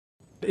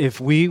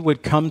if we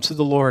would come to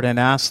the Lord and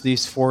ask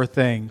these four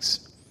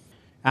things,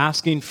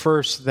 asking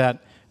first that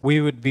we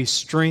would be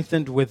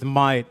strengthened with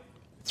might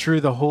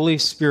through the Holy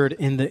Spirit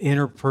in the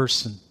inner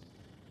person.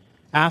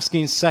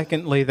 Asking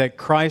secondly that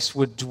Christ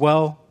would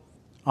dwell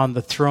on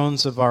the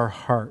thrones of our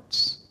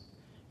hearts.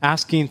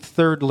 Asking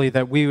thirdly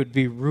that we would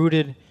be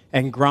rooted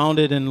and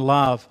grounded in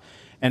love,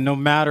 and no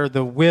matter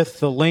the width,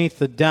 the length,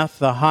 the depth,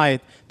 the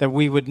height, that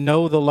we would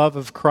know the love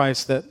of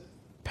Christ that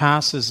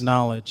passes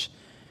knowledge.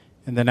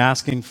 And then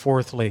asking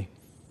fourthly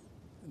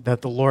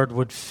that the Lord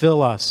would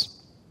fill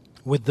us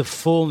with the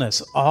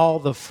fullness, all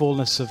the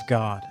fullness of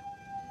God.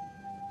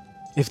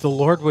 If the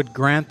Lord would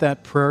grant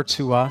that prayer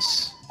to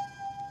us,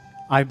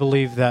 I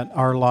believe that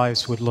our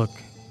lives would look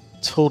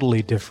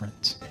totally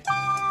different.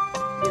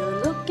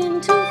 You're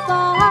looking too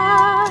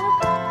far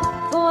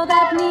for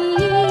that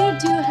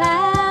need you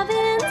have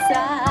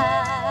inside.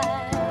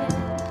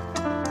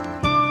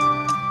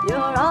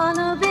 You're on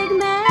a big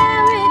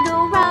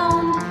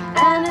merry-go-round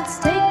and it's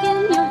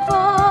taking you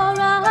for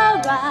a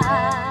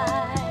ride.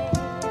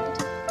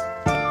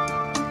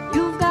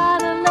 You've got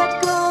to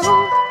let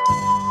go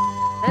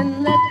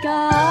and let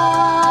God.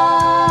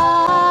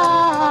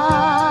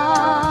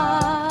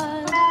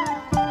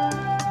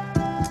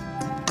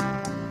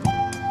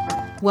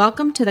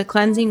 Welcome to the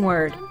Cleansing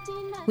Word.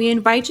 We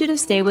invite you to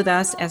stay with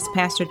us as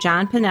Pastor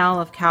John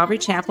Pennell of Calvary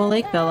Chapel,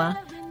 Lake Villa,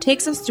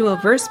 takes us through a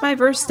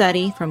verse-by-verse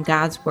study from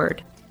God's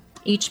Word.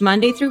 Each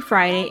Monday through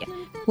Friday,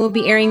 we'll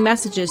be airing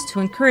messages to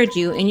encourage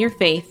you in your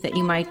faith that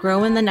you might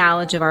grow in the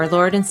knowledge of our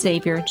Lord and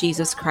Savior,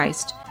 Jesus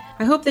Christ.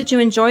 I hope that you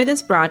enjoy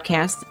this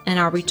broadcast, and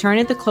I'll return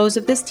at the close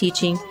of this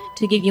teaching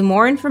to give you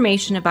more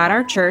information about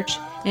our church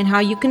and how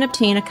you can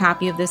obtain a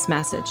copy of this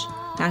message.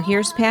 Now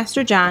here's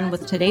Pastor John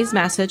with today's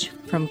message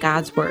from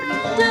God's Word. Do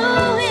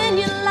in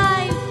your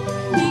life,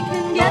 he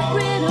can get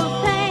rid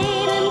of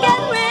pain and get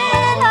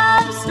rid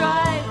of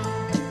strife.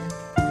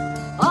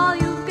 All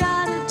you've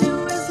got to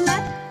do is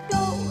let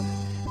go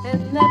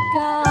and let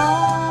God.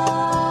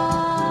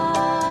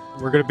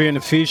 We're going to be in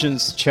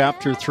Ephesians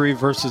chapter 3,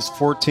 verses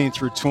 14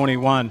 through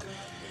 21.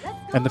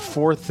 And the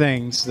four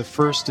things, the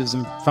first is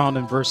found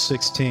in verse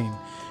 16,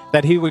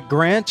 that he would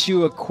grant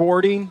you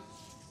according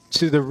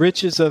to the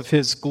riches of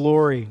his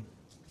glory,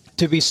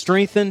 to be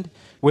strengthened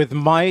with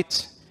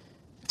might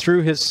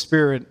through his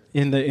Spirit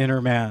in the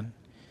inner man,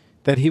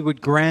 that he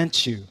would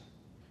grant you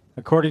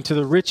according to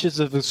the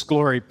riches of his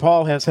glory.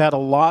 Paul has had a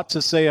lot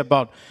to say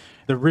about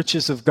the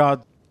riches of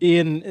God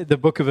in the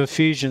book of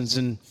Ephesians.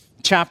 In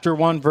chapter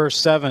 1, verse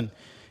 7,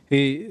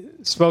 he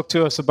spoke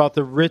to us about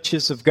the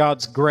riches of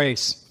God's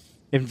grace.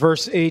 In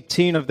verse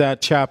 18 of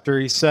that chapter,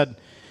 he said,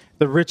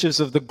 the riches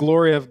of the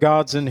glory of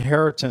God's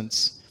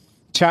inheritance.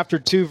 Chapter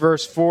 2,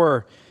 verse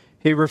 4,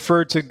 he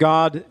referred to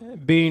God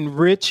being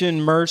rich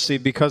in mercy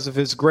because of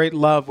his great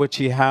love which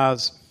he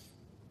has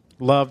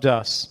loved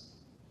us.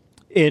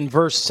 In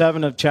verse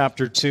 7 of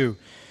chapter 2,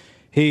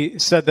 he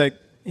said that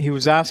he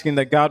was asking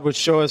that God would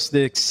show us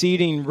the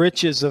exceeding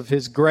riches of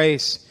his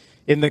grace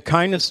in the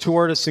kindness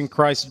toward us in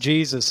Christ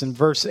Jesus. In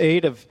verse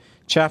 8 of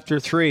chapter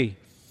 3,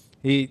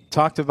 he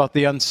talked about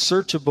the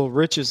unsearchable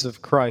riches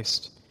of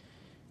Christ.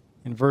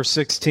 In verse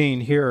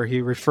 16 here,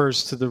 he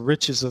refers to the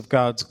riches of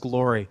God's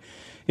glory.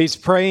 He's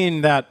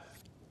praying that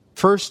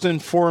first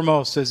and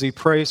foremost as he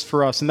prays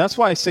for us. And that's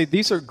why I say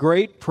these are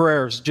great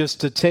prayers, just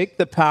to take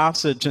the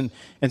passage and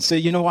say,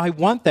 you know, I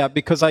want that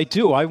because I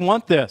do. I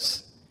want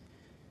this.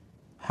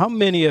 How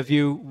many of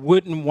you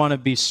wouldn't want to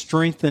be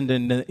strengthened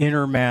in the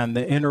inner man,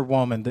 the inner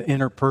woman, the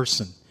inner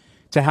person?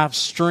 To have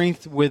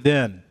strength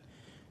within.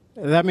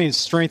 That means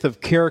strength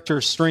of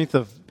character, strength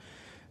of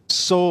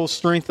soul,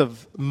 strength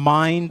of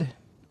mind.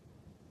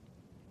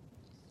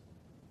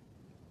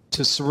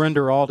 To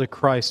surrender all to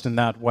Christ in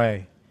that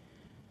way.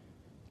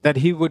 That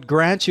he would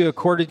grant you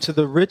according to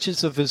the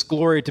riches of his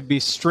glory to be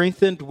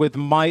strengthened with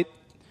might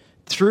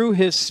through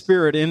his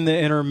Spirit in the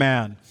inner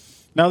man.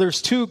 Now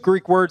there's two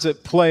Greek words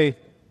at play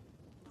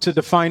to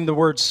define the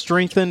word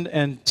strengthened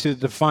and to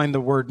define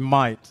the word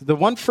might. The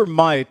one for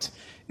might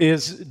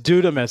is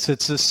dunamis.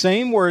 It's the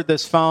same word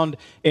that's found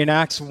in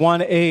Acts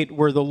 1:8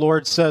 where the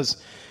Lord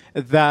says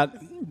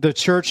that the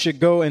church should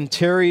go and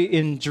tarry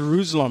in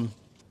Jerusalem.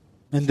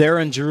 And there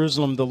in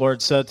Jerusalem, the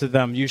Lord said to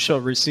them, you shall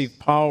receive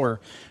power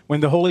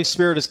when the Holy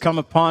Spirit has come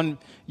upon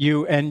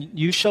you, and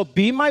you shall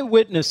be my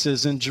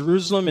witnesses in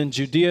Jerusalem and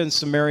Judea and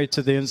Samaria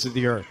to the ends of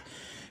the earth.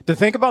 To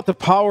think about the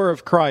power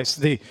of Christ,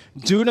 the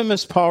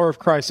dunamis power of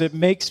Christ, it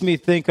makes me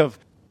think of,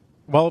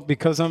 well,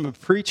 because I'm a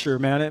preacher,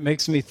 man, it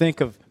makes me think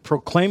of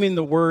proclaiming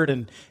the word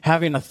and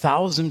having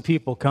 1,000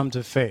 people come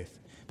to faith.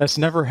 That's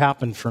never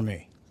happened for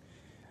me.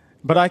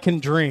 But I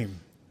can dream.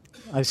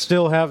 I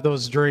still have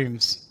those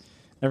dreams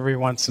every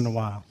once in a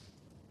while.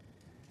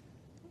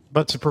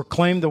 But to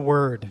proclaim the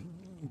word,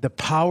 the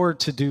power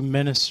to do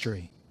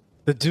ministry,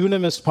 the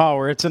dunamis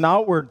power, it's an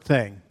outward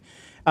thing.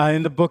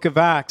 In the book of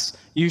Acts,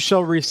 you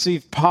shall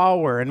receive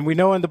power. And we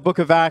know in the book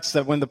of Acts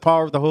that when the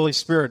power of the Holy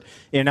Spirit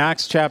in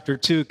Acts chapter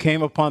 2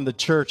 came upon the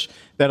church,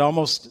 that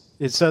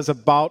it says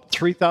about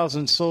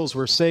 3,000 souls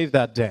were saved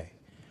that day.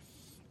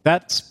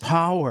 That's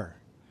power.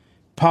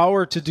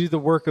 power to do the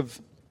work of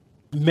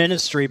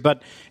ministry.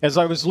 But as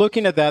I was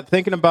looking at that,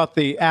 thinking about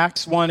the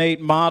Acts 1:8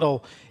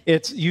 model,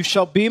 it's you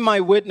shall be my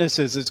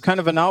witnesses. It's kind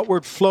of an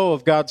outward flow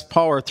of God's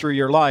power through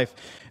your life.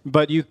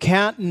 But you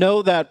can't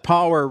know that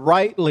power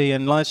rightly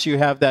unless you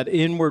have that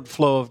inward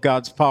flow of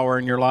God's power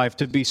in your life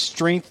to be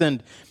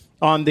strengthened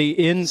on the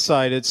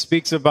inside. It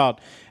speaks about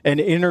an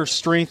inner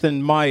strength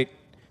and might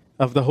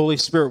of the Holy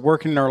Spirit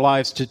working in our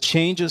lives to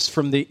change us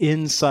from the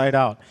inside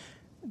out.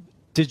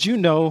 Did you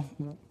know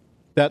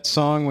that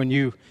song when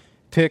you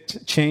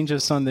picked Change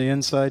Us on the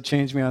Inside,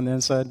 Change Me on the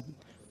Inside?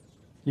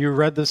 You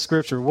read the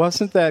scripture.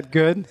 Wasn't that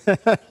good?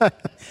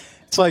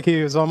 It's like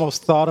he was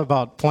almost thought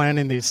about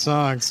planning these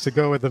songs to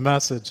go with the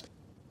message.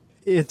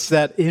 It's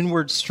that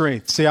inward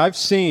strength. See, I've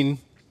seen,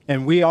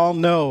 and we all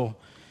know,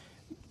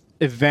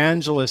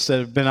 evangelists that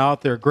have been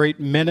out there, great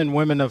men and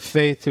women of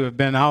faith who have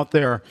been out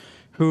there,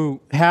 who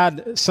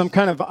had some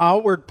kind of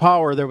outward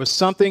power. There was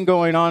something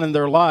going on in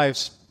their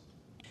lives,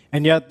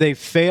 and yet they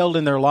failed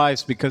in their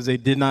lives because they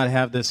did not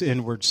have this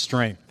inward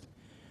strength.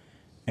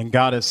 And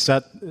God has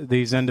set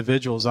these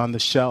individuals on the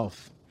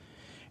shelf.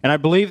 And I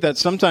believe that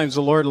sometimes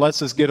the Lord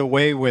lets us get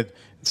away with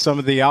some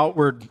of the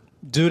outward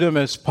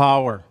dunamis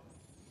power.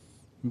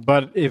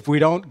 But if we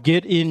don't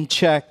get in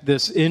check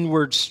this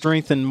inward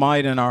strength and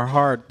might in our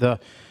heart, the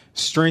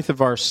strength of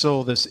our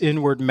soul, this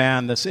inward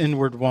man, this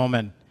inward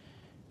woman,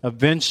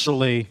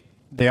 eventually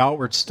the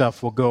outward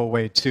stuff will go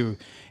away too.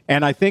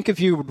 And I think if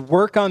you would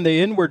work on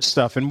the inward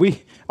stuff, and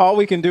all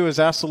we can do is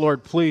ask the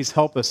Lord, please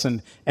help us.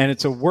 And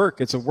it's a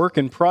work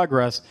in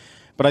progress.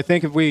 But I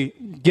think if we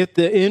get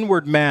the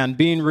inward man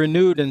being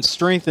renewed and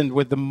strengthened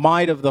with the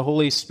might of the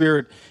Holy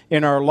Spirit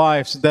in our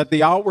lives, that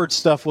the outward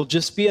stuff will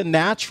just be a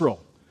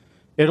natural.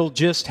 It'll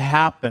just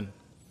happen.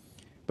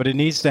 But it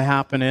needs to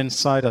happen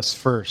inside us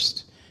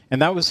first.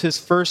 And that was his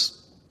first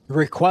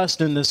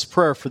request in this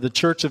prayer for the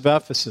church of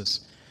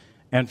Ephesus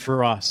and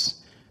for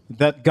us,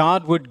 that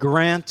God would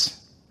grant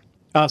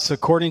us,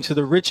 according to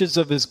the riches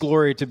of his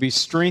glory, to be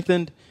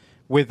strengthened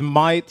with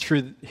might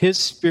through his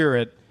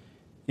Spirit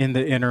in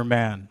the inner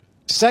man.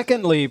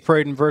 Secondly, he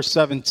prayed in verse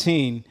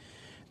 17,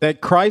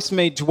 that Christ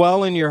may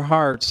dwell in your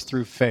hearts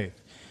through faith.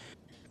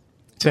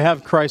 To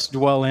have Christ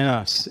dwell in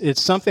us,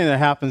 it's something that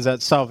happens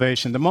at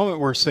salvation. The moment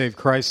we're saved,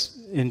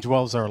 Christ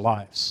indwells our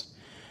lives.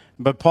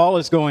 But Paul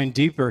is going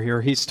deeper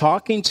here. He's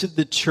talking to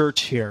the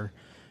church here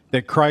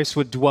that Christ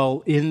would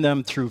dwell in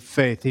them through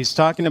faith. He's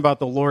talking about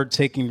the Lord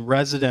taking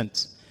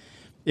residence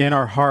in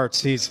our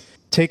hearts. He's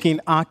taking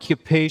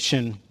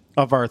occupation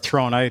of our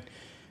throne. I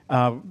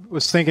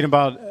was thinking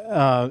about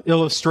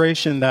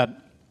illustration that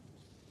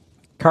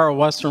Carl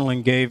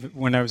Westerling gave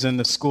when I was in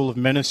the School of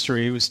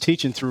Ministry. He was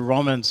teaching through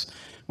Romans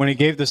when he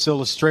gave this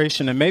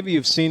illustration, and maybe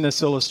you've seen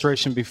this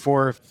illustration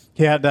before.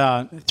 He had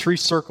 3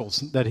 circles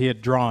that he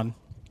had drawn,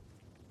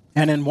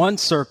 and in one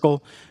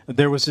circle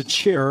there was a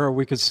chair, or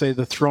we could say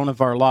the throne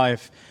of our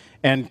life,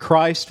 and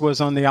Christ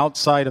was on the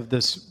outside of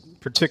this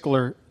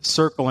particular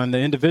circle, and the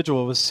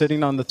individual was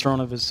sitting on the throne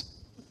of his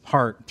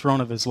heart, throne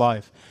of his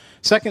life.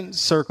 Second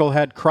circle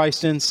had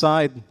Christ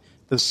inside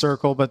the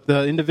circle, but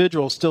the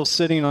individual still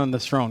sitting on the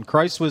throne.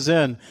 Christ was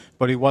in,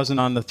 but he wasn't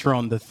on the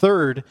throne. The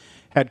third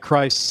had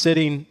Christ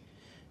sitting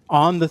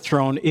on the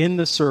throne in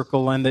the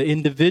circle, and the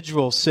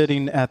individual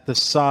sitting at the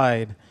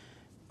side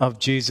of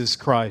Jesus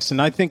Christ.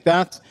 And I think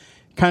that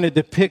kind of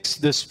depicts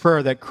this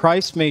prayer, that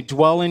Christ may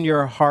dwell in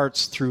your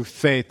hearts through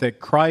faith, that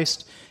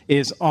Christ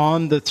is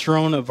on the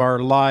throne of our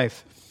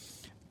life,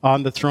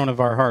 on the throne of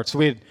our hearts.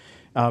 We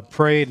had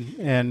prayed,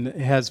 and it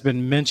has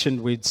been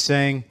mentioned, we'd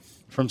sang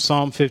from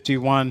Psalm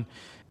 51.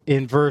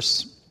 In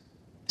verse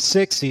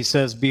 6, he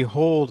says,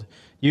 behold,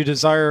 you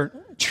desire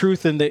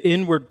truth in the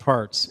inward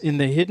parts. In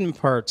the hidden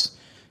parts,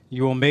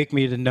 you will make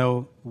me to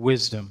know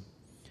wisdom.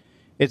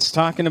 It's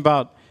talking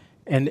about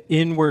an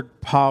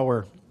inward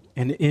power,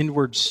 an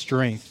inward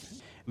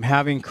strength.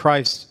 Having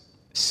Christ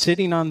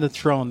sitting on the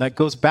throne, that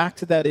goes back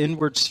to that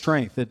inward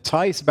strength. It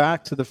ties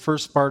back to the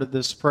first part of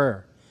this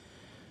prayer,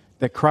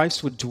 that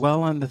Christ would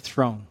dwell on the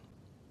throne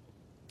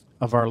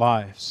of our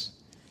lives,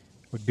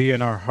 would be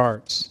in our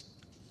hearts.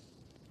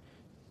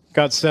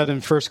 God said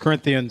in 1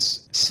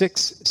 Corinthians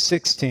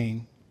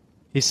 6:16,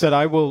 he said,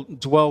 I will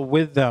dwell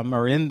with them,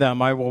 or in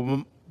them, I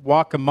will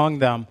walk among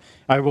them,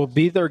 I will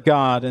be their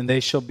God, and they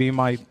shall be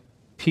my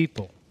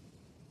people.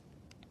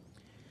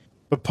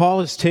 But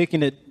Paul is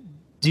taking it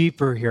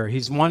deeper here.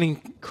 He's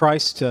wanting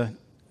Christ to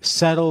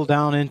settle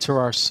down into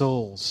our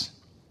souls,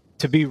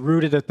 to be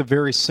rooted at the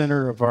very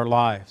center of our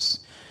lives.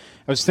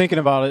 I was thinking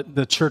about it,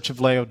 the church of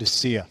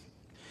Laodicea.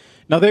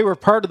 Now, they were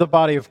part of the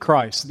body of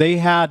Christ. They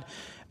had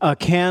a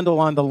candle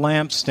on the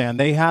lampstand.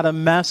 They had a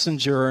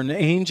messenger, an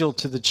angel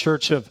to the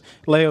church of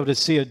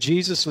Laodicea.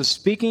 Jesus was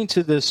speaking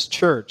to this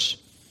church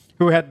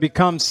who had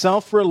become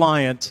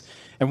self-reliant,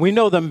 and we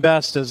know them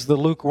best as the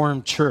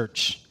lukewarm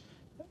church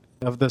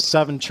of the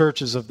 7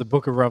 churches of the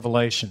book of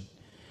Revelation.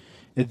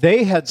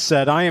 They had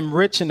said, I am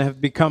rich and have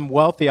become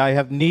wealthy. I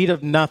have need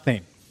of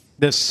nothing.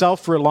 This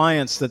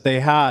self-reliance that they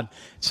had,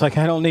 it's like,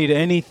 I don't need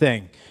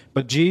anything.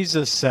 But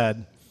Jesus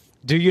said,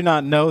 Do you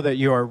not know that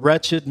you are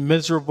wretched,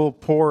 miserable,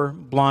 poor,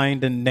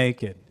 blind, and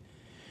naked?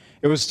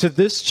 It was to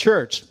this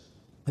church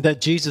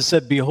that Jesus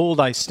said, behold,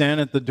 I stand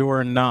at the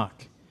door and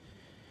knock.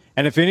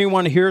 And if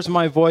anyone hears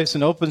my voice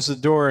and opens the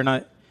door,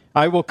 and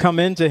I will come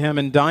into him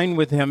and dine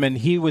with him and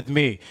he with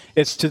me.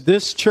 It's to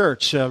this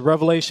church,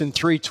 Revelation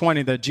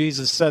 3:20, that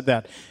Jesus said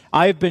that.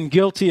 I've been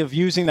guilty of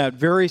using that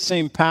very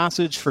same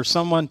passage for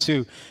someone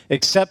to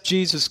accept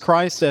Jesus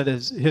Christ at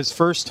his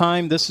first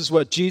time. This is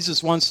what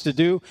Jesus wants to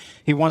do.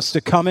 He wants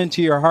to come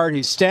into your heart.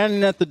 He's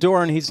standing at the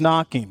door and he's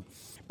knocking.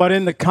 But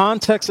in the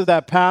context of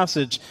that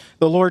passage,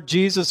 the Lord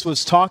Jesus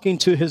was talking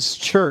to his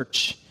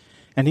church.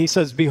 And he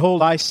says,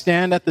 behold, I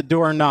stand at the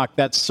door and knock.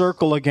 That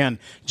circle again.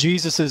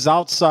 Jesus is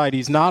outside.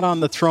 He's not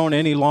on the throne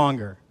any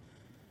longer.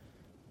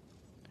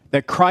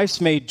 That Christ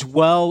may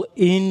dwell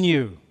in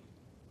you.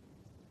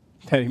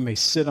 That he may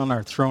sit on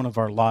our throne of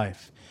our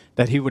life.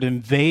 That he would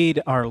invade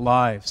our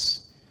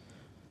lives.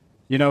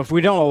 You know, if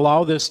we don't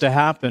allow this to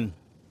happen,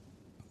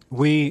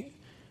 we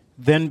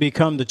then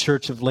become the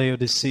church of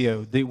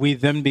Laodicea. We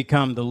then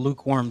become the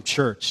lukewarm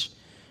church.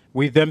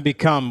 We then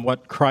become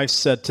what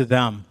Christ said to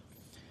them.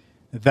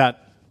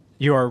 That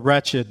you are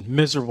wretched,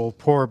 miserable,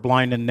 poor,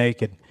 blind, and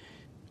naked,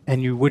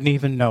 and you wouldn't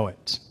even know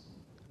it.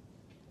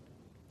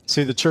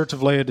 See, the church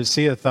of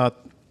Laodicea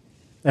thought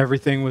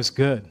everything was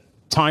good.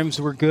 Times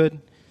were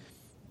good.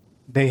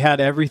 They had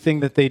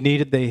everything that they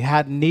needed. They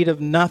had need of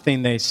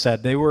nothing, they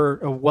said. They were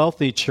a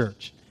wealthy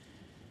church.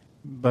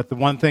 But the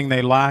one thing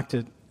they lacked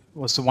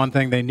was the one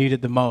thing they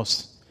needed the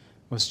most,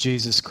 was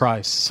Jesus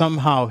Christ.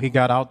 Somehow he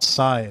got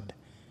outside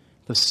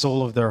the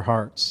soul of their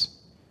hearts.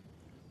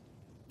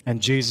 And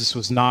Jesus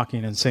was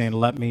knocking and saying,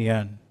 let me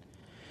in.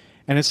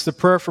 And it's the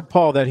prayer for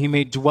Paul that he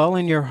may dwell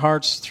in your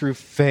hearts through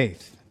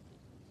faith.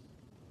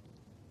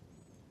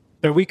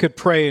 That we could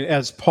pray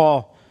as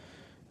Paul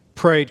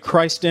prayed,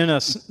 Christ in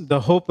us,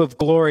 the hope of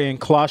glory in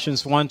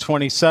Colossians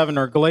 1:27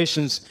 or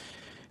Galatians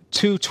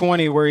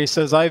 2:20, where he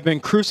says, I've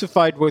been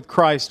crucified with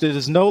Christ. It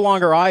is no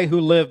longer I who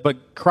live,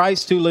 but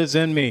Christ who lives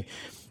in me.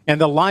 And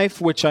the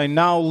life which I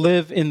now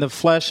live in the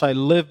flesh, I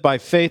live by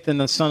faith in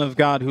the Son of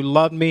God who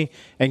loved me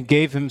and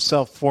gave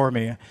himself for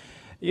me.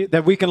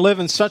 That we can live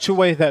in such a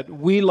way that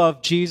we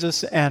love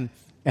Jesus and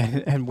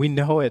we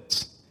know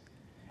it.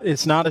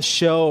 It's not a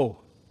show.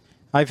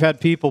 I've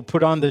had people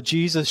put on the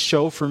Jesus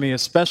show for me,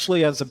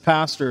 especially as a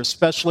pastor,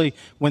 especially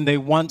when they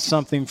want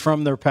something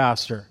from their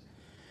pastor.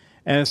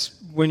 And it's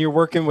when you're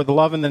working with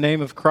Love in the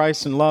Name of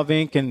Christ and Love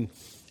Inc.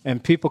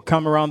 and people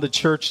come around the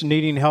church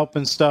needing help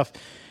and stuff,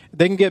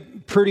 they can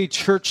get pretty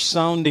church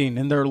sounding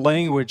in their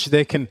language.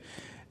 They can,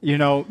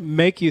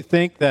 make you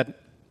think that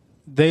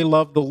they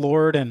love the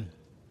Lord. And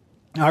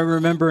I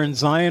remember in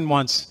Zion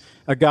once,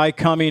 a guy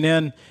coming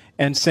in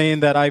and saying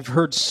that I've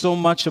heard so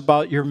much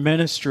about your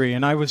ministry,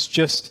 and I was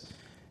just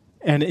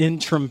an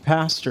interim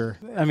pastor.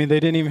 I mean, they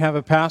didn't even have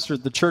a pastor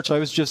at the church. I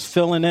was just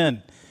filling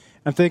in.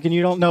 I'm thinking,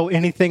 you don't know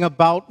anything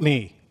about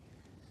me.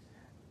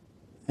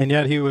 And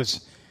yet he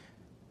was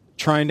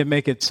trying to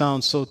make it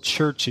sound so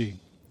churchy.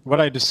 What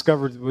I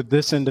discovered with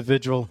this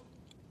individual,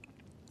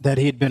 that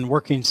he had been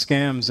working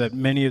scams at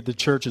many of the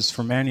churches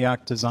from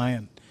Antioch to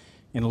Zion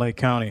in Lake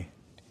County.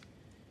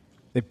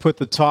 They put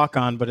the talk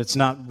on, but it's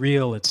not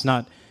real. It's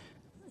not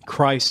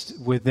Christ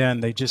within.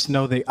 They just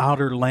know the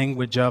outer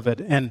language of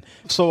it. And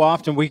so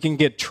often we can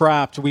get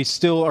trapped. We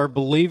still are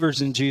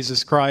believers in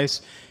Jesus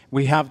Christ.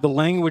 We have the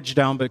language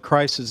down, but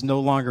Christ is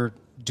no longer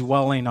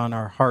dwelling on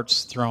our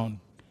heart's throne.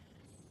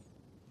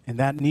 And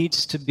that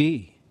needs to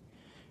be.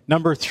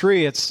 Number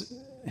 3, it's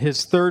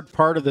his third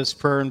part of this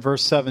prayer in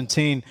verse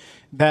 17,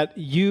 that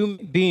you,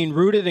 being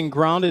rooted and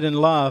grounded in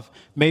love,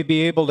 may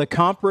be able to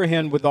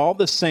comprehend with all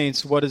the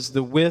saints what is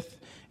the width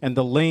and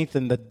the length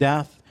and the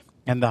depth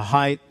and the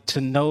height,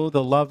 to know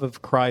the love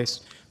of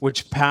Christ,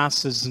 which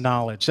passes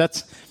knowledge.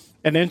 That's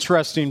an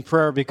interesting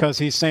prayer, because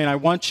he's saying, I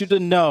want you to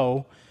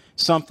know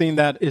something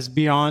that is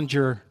beyond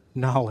your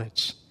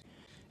knowledge.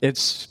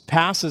 It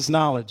passes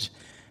knowledge.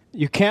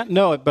 You can't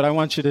know it, but I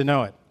want you to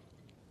know it.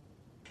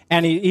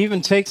 And he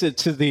even takes it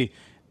to the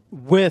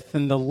width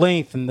and the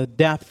length and the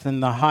depth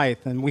and the height.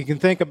 And we can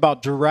think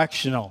about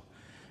directional.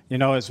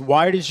 As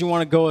wide as you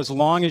want to go, as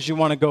long as you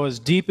want to go, as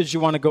deep as you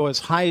want to go, as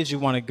high as you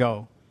want to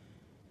go.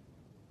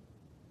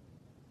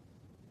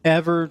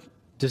 Ever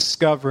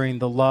discovering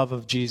the love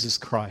of Jesus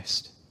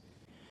Christ.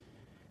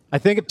 I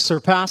think it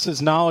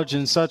surpasses knowledge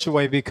in such a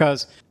way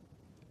because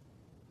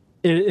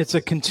it's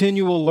a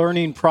continual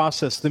learning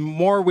process. The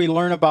more we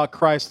learn about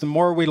Christ, the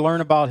more we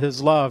learn about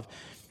his love,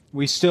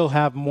 we still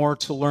have more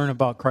to learn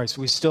about Christ.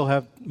 We still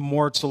have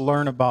more to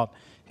learn about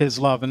his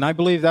love. And I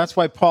believe that's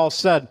why Paul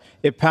said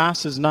it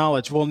passes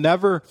knowledge. We'll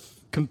never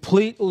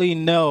completely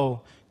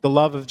know the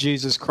love of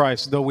Jesus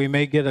Christ, though we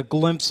may get a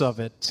glimpse of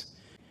it.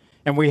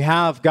 And we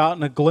have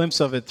gotten a glimpse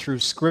of it through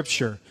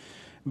Scripture.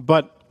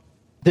 But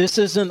this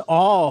isn't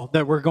all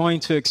that we're going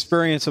to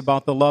experience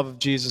about the love of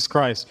Jesus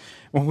Christ.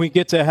 When we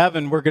get to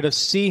heaven, we're going to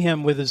see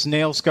him with his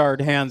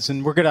nail-scarred hands,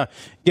 and we're going to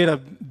get a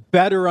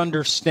better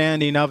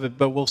understanding of it,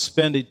 but we'll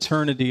spend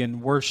eternity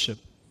in worship.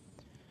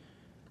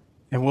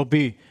 And we'll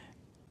be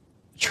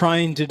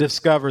trying to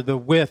discover the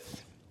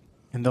width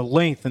and the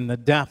length and the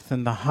depth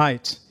and the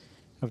height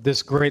of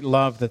this great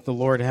love that the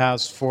Lord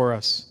has for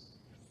us.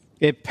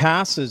 It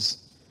passes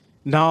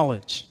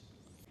knowledge.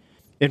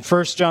 In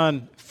 1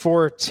 John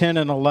 4:10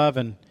 and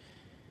 11,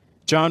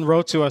 John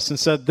wrote to us and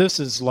said, "This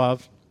is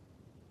love,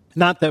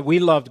 not that we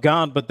loved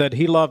God, but that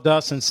he loved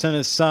us and sent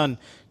his Son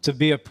to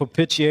be a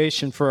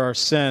propitiation for our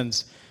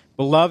sins.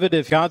 Beloved,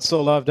 if God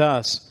so loved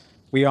us,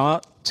 we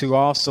ought to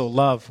also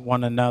love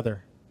one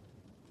another."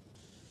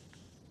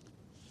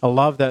 A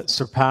love that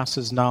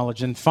surpasses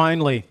knowledge. And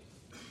finally,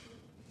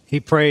 he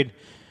prayed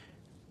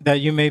that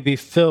you may be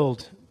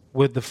filled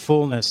with the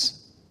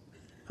fullness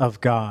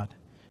of God.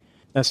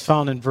 That's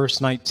found in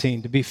verse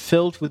 19, to be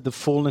filled with the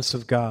fullness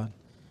of God.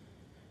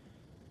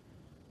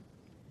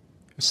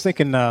 I was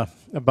thinking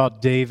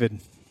about David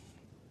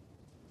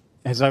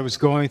as I was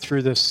going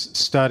through this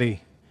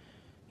study.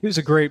 He was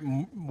a great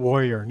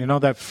warrior. You know,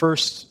 that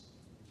first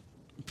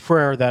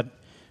prayer that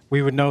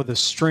we would know the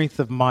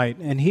strength of might,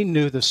 and he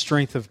knew the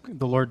strength of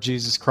the Lord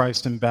Jesus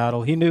Christ in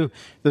battle. He knew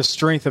the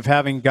strength of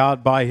having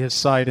God by his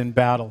side in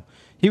battle.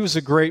 He was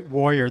a great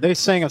warrior. They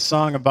sang a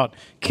song about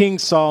King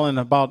Saul and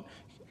about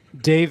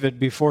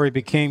David before he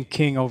became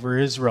king over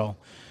Israel.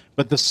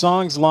 But the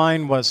song's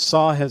line was,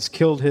 Saul has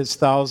killed his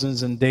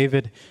thousands and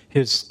David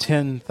his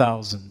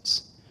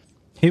 10,000s.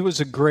 He was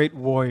a great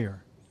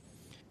warrior.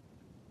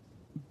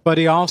 But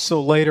he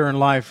also later in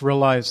life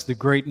realized the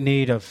great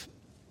need of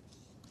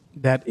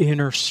that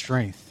inner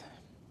strength.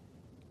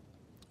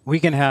 We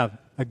can have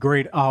a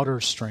great outer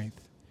strength.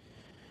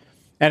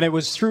 And it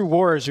was through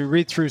war, as we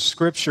read through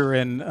Scripture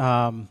in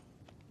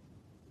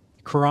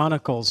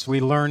Chronicles, we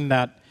learn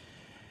that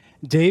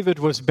David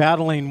was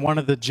battling one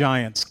of the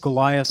giants,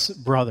 Goliath's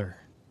brother.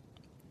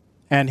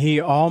 And he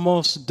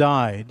almost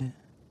died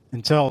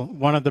until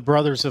one of the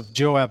brothers of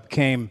Joab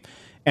came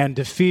and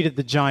defeated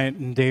the giant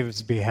in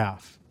David's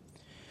behalf.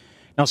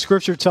 Now,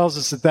 Scripture tells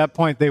us at that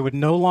point they would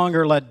no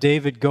longer let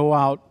David go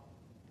out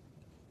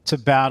to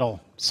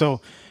battle.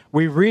 So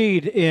we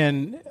read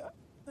in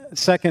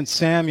 2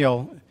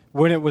 Samuel,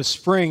 when it was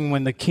spring,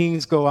 when the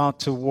kings go out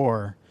to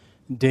war,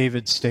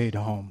 David stayed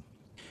home.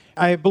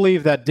 I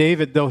believe that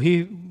David, though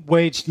he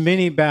waged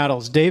many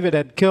battles, David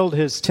had killed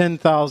his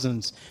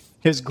 10,000s.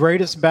 His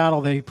greatest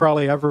battle that he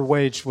probably ever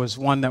waged was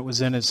one that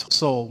was in his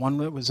soul, one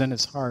that was in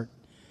his heart.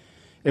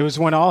 It was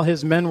when all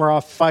his men were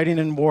off fighting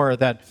in war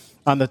that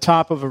on the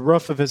top of a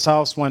roof of his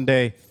house one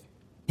day,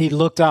 he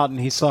looked out and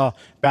he saw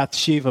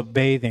Bathsheba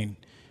bathing.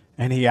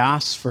 And he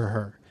asked for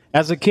her.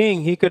 As a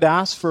king, he could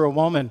ask for a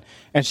woman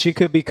and she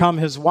could become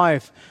his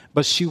wife,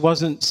 but she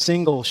wasn't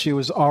single. She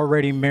was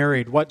already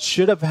married. What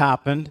should have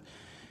happened,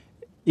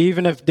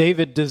 even if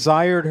David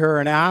desired her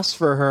and asked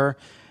for her,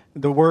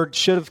 the word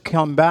should have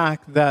come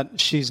back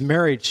that she's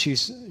married.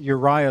 She's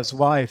Uriah's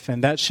wife,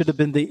 and that should have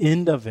been the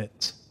end of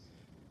it.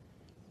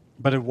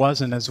 But it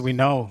wasn't, as we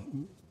know.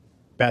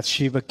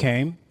 Bathsheba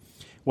came.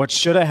 What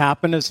should have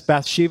happened is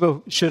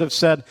Bathsheba should have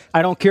said,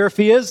 I don't care if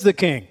he is the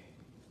king.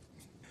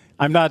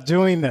 I'm not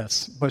doing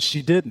this, but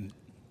she didn't.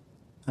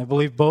 I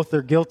believe both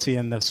are guilty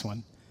in this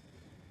one.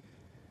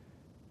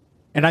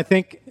 And I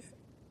think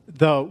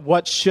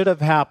what should have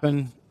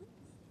happened,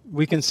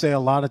 we can say a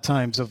lot of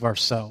times of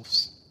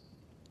ourselves.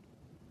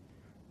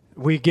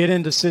 We get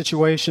into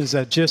situations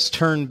that just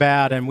turn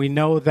bad, and we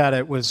know that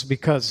it was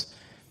because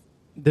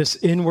this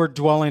inward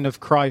dwelling of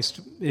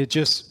Christ, it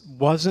just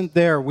wasn't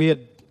there. We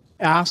had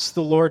asked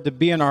the Lord to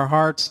be in our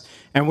hearts,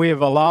 and we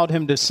have allowed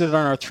him to sit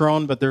on our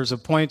throne, but there's a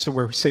point to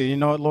where we say, you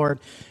know what, Lord,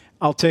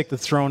 I'll take the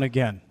throne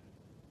again.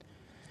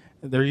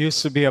 There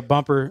used to be a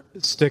bumper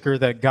sticker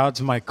that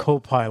God's my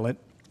co-pilot,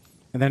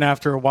 and then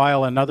after a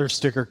while another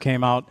sticker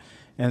came out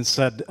and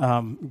said,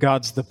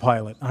 God's the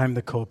pilot, I'm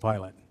the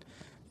co-pilot.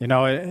 You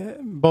know,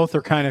 both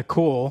are kind of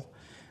cool,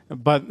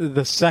 but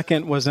the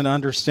second was an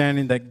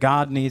understanding that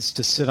God needs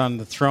to sit on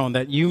the throne,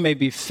 that you may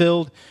be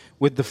filled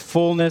with the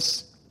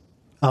fullness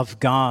of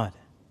God.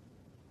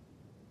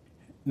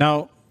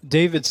 Now,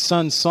 David's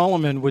son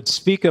Solomon would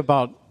speak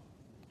about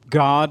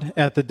God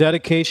at the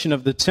dedication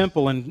of the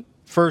temple in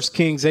 1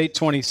 Kings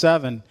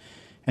 8:27,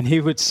 and he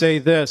would say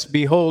this,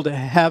 Behold,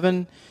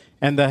 heaven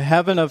and the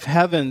heaven of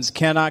heavens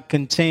cannot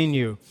contain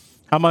you,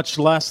 how much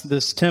less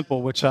this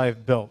temple which I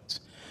have built.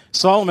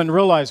 Solomon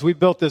realized we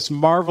built this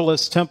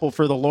marvelous temple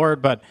for the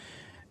Lord, but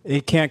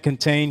it can't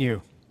contain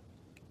you.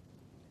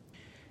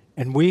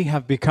 And we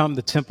have become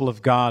the temple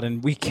of God,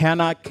 and we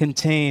cannot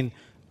contain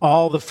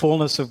all the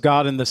fullness of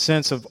God in the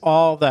sense of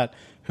all that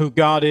who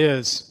God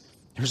is.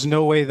 There's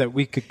no way that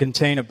we could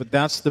contain it, but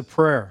that's the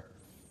prayer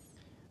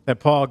that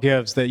Paul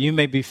gives, that you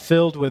may be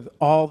filled with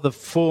all the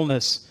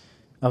fullness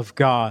of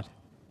God.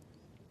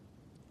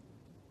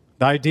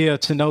 The idea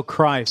to know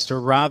Christ, or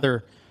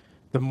rather,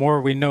 the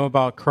more we know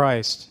about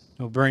Christ,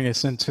 will bring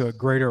us into a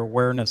greater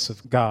awareness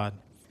of God.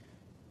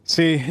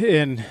 See,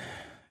 in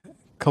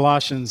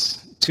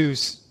Colossians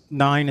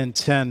 2:9 and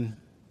 10,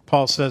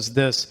 Paul says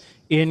this,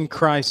 In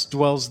Christ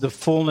dwells the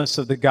fullness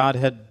of the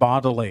Godhead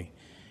bodily,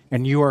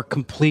 and you are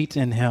complete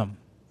in him.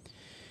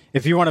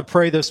 If you want to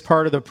pray this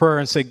part of the prayer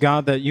and say,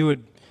 God, that you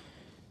would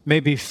may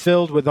be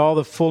filled with all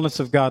the fullness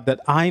of God, that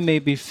I may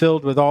be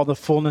filled with all the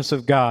fullness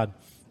of God,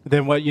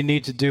 then what you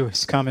need to do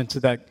is come into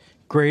that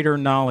greater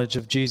knowledge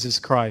of Jesus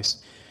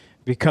Christ,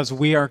 because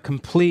we are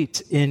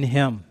complete in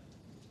him.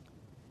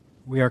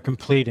 We are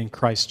complete in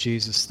Christ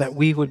Jesus, that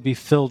we would be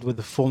filled with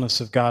the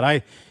fullness of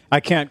God. I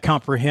can't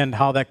comprehend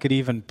how that could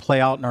even play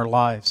out in our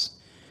lives,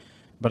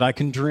 but I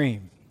can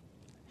dream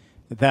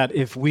that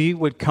if we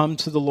would come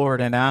to the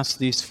Lord and ask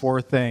these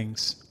four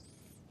things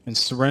and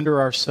surrender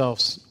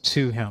ourselves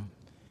to him,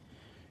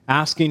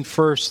 asking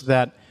first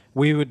that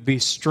we would be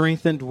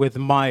strengthened with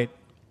might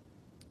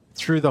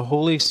through the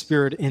Holy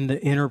Spirit in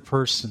the inner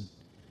person,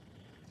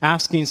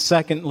 asking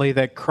secondly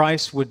that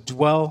Christ would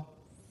dwell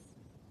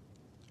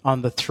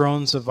on the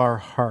thrones of our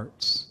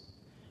hearts,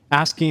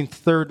 asking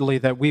thirdly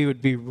that we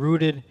would be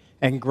rooted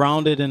and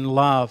grounded in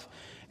love,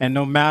 and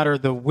no matter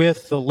the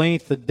width, the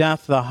length, the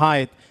depth, the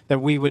height, that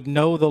we would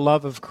know the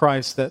love of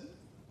Christ that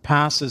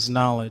passes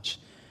knowledge.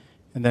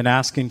 And then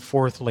asking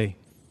fourthly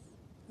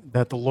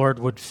that the Lord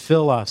would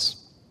fill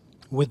us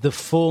with the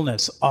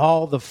fullness,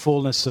 all the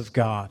fullness of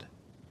God.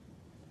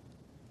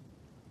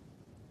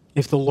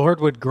 If the Lord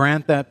would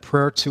grant that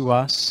prayer to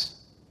us,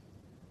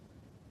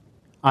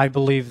 I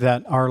believe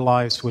that our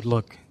lives would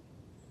look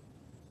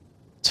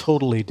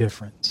totally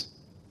different.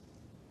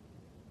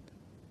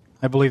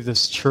 I believe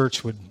this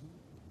church would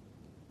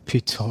be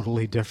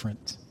totally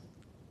different.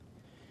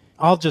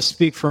 I'll just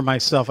speak for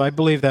myself. I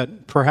believe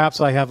that perhaps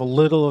I have a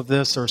little of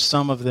this or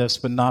some of this,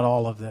 but not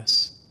all of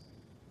this.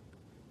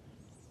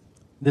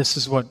 This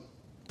is what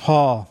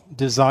Paul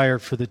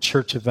desired for the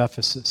church of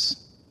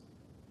Ephesus.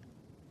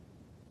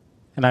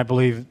 And I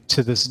believe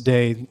to this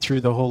day,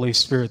 through the Holy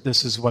Spirit,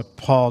 this is what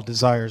Paul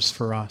desires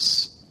for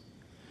us.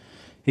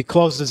 He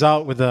closes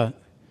out with a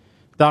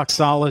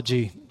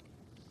doxology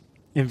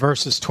in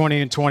verses 20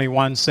 and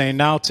 21, saying,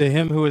 "Now to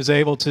him who is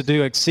able to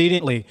do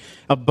exceedingly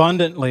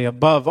abundantly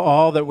above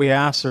all that we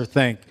ask or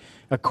think,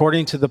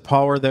 according to the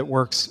power that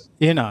works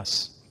in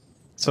us."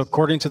 So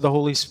according to the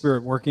Holy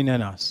Spirit working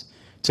in us.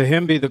 To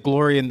him be the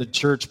glory in the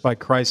church by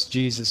Christ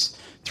Jesus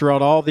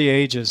throughout all the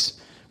ages,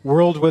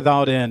 world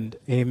without end.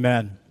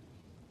 Amen.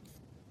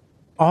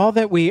 All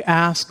that we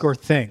ask or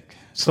think.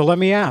 So let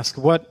me ask,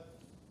 what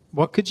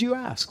could you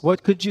ask?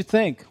 What could you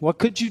think? What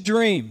could you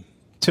dream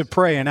to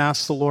pray and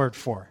ask the Lord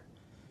for?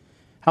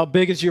 How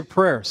big is your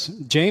prayers?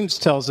 James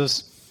tells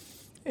us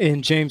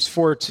in James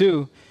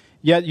 4:2,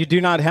 yet you do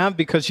not have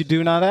because you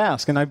do not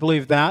ask. And I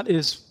believe that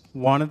is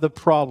one of the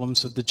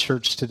problems of the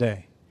church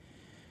today,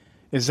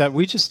 is that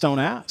we just don't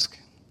ask.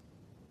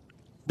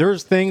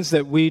 There's things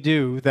that we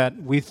do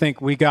that we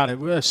think we got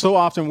it. So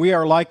often we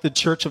are like the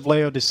church of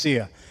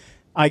Laodicea.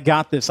 I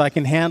got this. I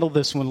can handle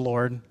this one,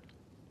 Lord.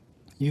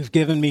 You've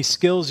given me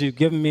skills. You've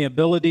given me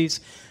abilities.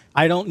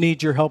 I don't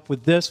need your help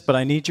with this, but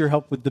I need your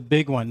help with the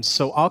big ones.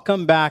 So I'll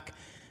come back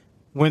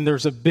when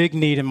there's a big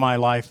need in my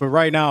life. But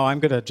right now, I'm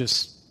going to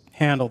just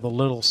handle the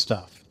little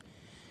stuff.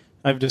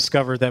 I've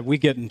discovered that we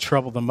get in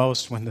trouble the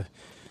most when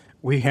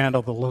we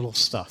handle the little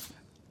stuff.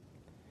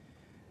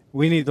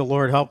 We need the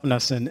Lord helping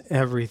us in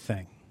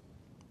everything.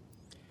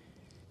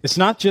 It's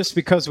not just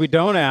because we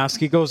don't ask.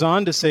 He goes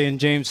on to say in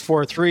James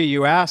 4:3,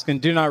 you ask and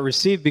do not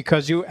receive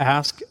because you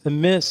ask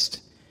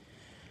amiss.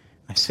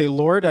 I say,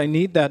 Lord, I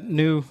need that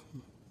new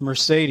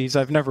Mercedes.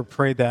 I've never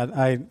prayed that.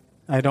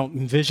 I don't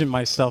envision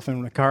myself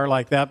in a car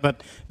like that,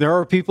 but there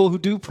are people who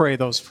do pray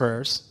those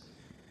prayers.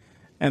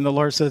 And the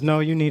Lord says, no,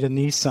 you need a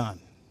Nissan.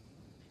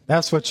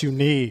 That's what you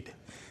need.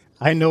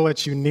 I know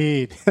what you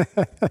need.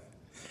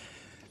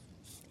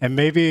 And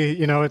maybe,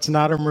 it's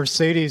not a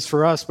Mercedes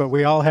for us, but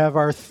we all have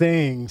our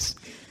things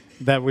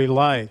that we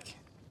like.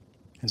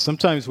 And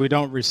sometimes we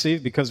don't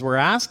receive because we're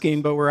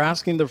asking, but we're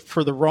asking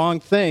for the wrong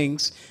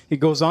things. He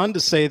goes on to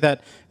say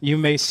that you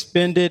may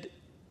spend it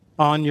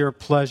on your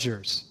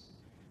pleasures.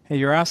 Hey,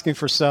 you're asking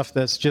for stuff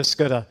that's just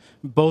going to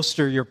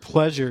bolster your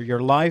pleasure, your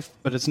life,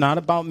 but it's not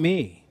about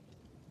me.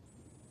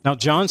 Now,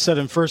 John said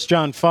in 1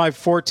 John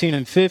 5:14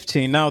 and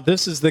 15, now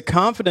this is the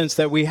confidence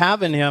that we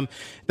have in him,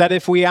 that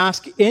if we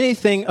ask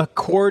anything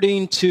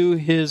according to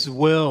his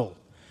will,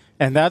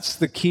 and that's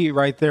the key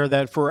right there,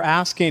 that if we're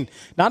asking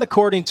not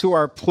according to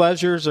our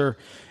pleasures or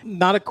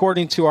not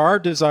according to our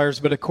desires,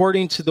 but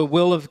according to the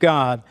will of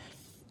God,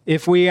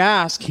 if we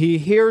ask, he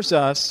hears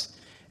us,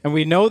 and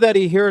we know that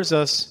he hears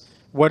us.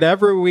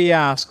 Whatever we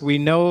ask, we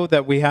know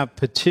that we have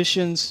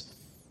petitions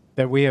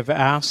that we have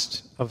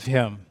asked of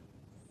him.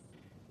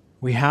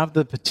 We have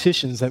the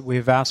petitions that we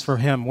have asked for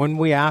him when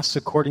we ask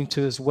according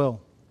to his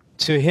will.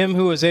 To him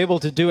who is able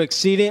to do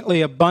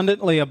exceedingly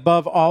abundantly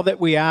above all that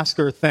we ask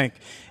or think.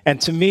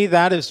 And to me,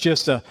 that is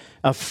just a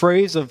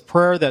phrase of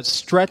prayer that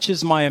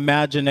stretches my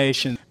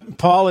imagination.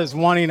 Paul is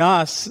wanting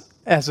us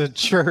as a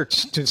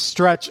church to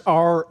stretch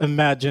our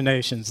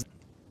imaginations.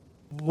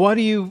 What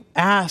do you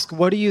ask?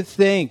 What do you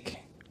think?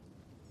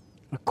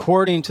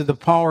 According to the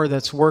power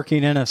that's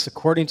working in us,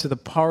 according to the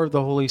power of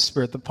the Holy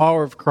Spirit, the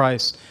power of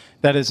Christ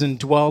that has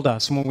indwelled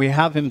us. When we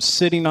have him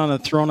sitting on the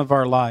throne of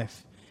our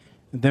life,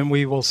 then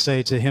we will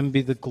say, to him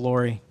be the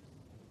glory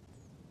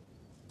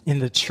in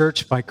the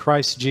church by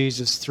Christ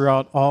Jesus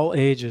throughout all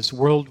ages,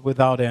 world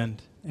without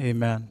end.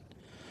 Amen.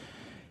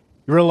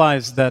 You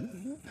realize that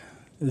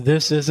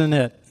this isn't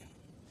it,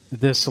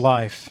 this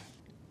life.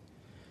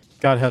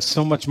 God has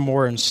so much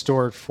more in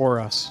store for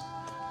us.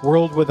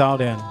 World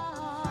without end.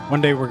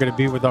 One day we're going to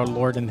be with our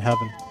Lord in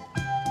heaven.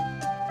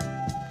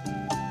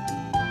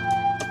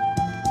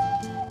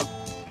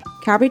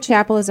 Calvary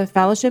Chapel is a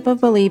fellowship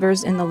of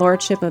believers in the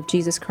Lordship of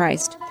Jesus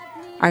Christ.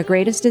 Our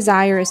greatest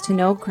desire is to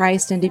know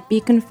Christ and to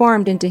be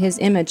conformed into His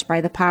image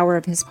by the power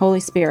of His Holy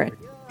Spirit.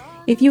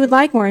 If you would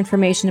like more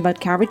information about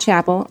Calvary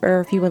Chapel,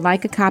 or if you would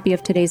like a copy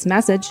of today's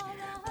message,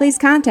 please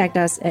contact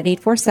us at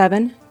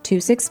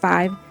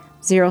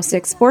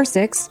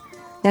 847-265-0646.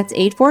 That's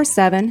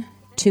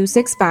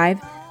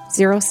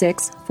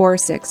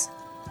 847-265-0646.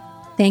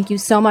 Thank you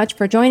so much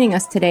for joining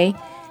us today,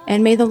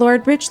 and may the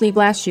Lord richly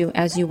bless you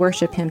as you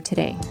worship Him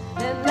today.